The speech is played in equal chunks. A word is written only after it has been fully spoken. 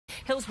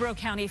Hillsborough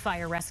County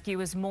Fire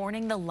Rescue is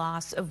mourning the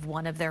loss of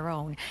one of their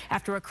own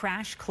after a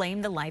crash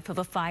claimed the life of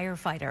a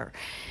firefighter.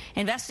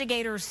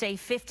 Investigators say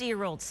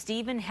 50-year-old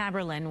Steven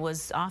Haberland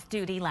was off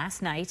duty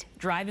last night,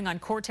 driving on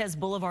Cortez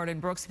Boulevard in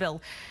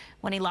Brooksville,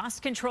 when he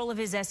lost control of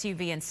his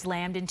SUV and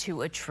slammed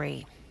into a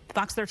tree.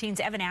 Fox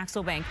 13's Evan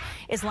Axelbank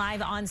is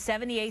live on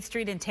 78th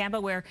Street in Tampa,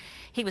 where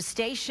he was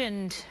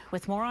stationed,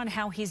 with more on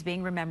how he's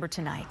being remembered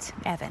tonight.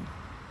 Evan.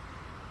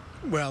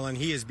 Well, and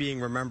he is being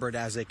remembered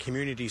as a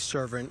community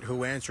servant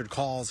who answered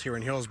calls here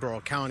in Hillsborough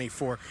County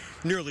for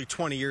nearly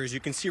 20 years. You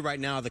can see right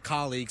now his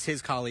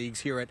colleagues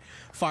here at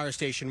Fire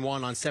Station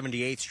 1 on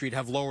 78th Street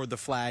have lowered the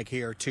flag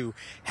here to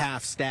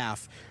half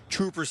staff.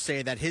 Troopers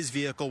say that his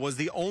vehicle was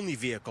the only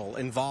vehicle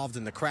involved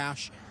in the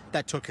crash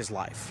that took his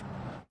life.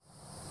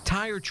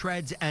 Tire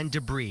treads and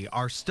debris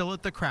are still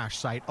at the crash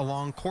site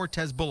along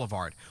Cortez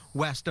Boulevard,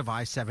 west of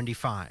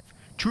I-75.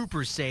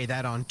 Troopers say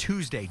that on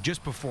Tuesday,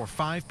 just before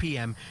 5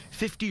 p.m.,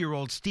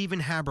 50-year-old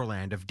Steven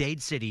Haberland of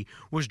Dade City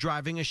was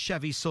driving a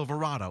Chevy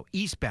Silverado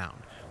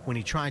eastbound when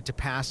he tried to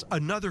pass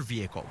another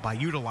vehicle by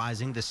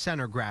utilizing the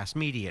center grass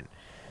median.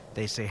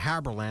 They say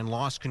Haberland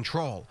lost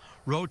control,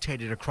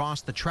 rotated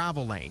across the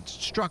travel lanes,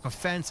 struck a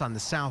fence on the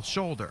south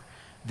shoulder,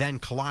 then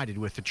collided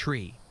with a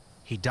tree.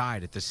 He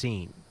died at the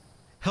scene.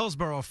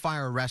 Hillsborough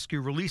Fire Rescue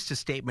released a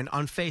statement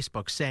on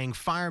Facebook saying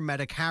fire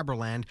medic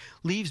Haberland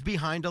leaves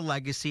behind a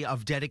legacy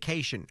of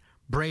dedication,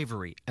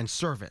 bravery, and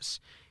service.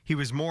 He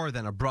was more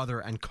than a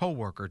brother and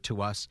co-worker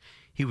to us.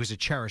 He was a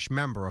cherished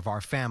member of our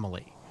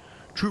family.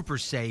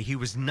 Troopers say he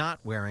was not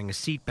wearing a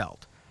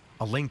seatbelt.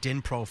 A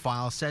LinkedIn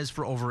profile says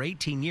for over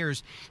 18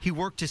 years, he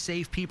worked to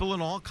save people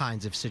in all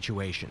kinds of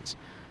situations.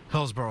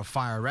 Hillsborough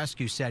Fire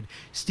Rescue said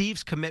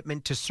Steve's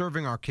commitment to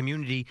serving our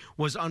community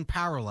was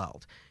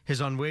unparalleled.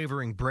 His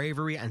unwavering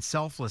bravery and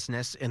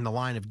selflessness in the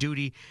line of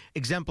duty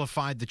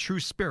exemplified the true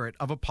spirit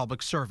of a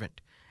public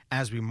servant.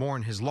 As we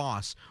mourn his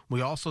loss,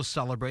 we also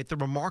celebrate the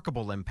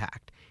remarkable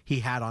impact he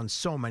had on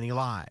so many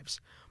lives.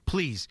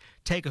 Please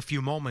take a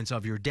few moments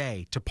of your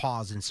day to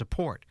pause in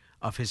support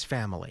of his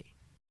family.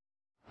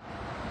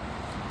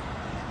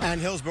 And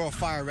Hillsborough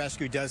Fire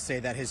Rescue does say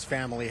that his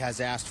family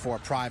has asked for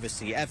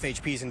privacy.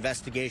 FHP's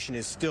investigation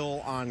is still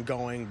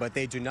ongoing, but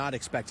they do not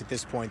expect at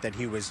this point that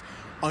he was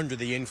under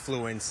the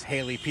influence.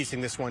 Haley,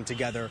 piecing this one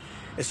together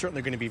is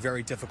certainly going to be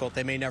very difficult.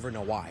 They may never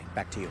know why.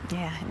 Back to you.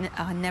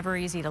 Yeah, never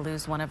easy to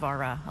lose one of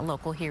our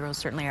local heroes.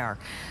 Certainly our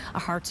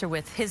hearts are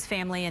with his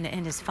family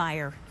and his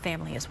fire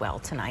family as well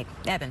tonight.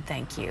 Evan,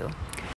 thank you.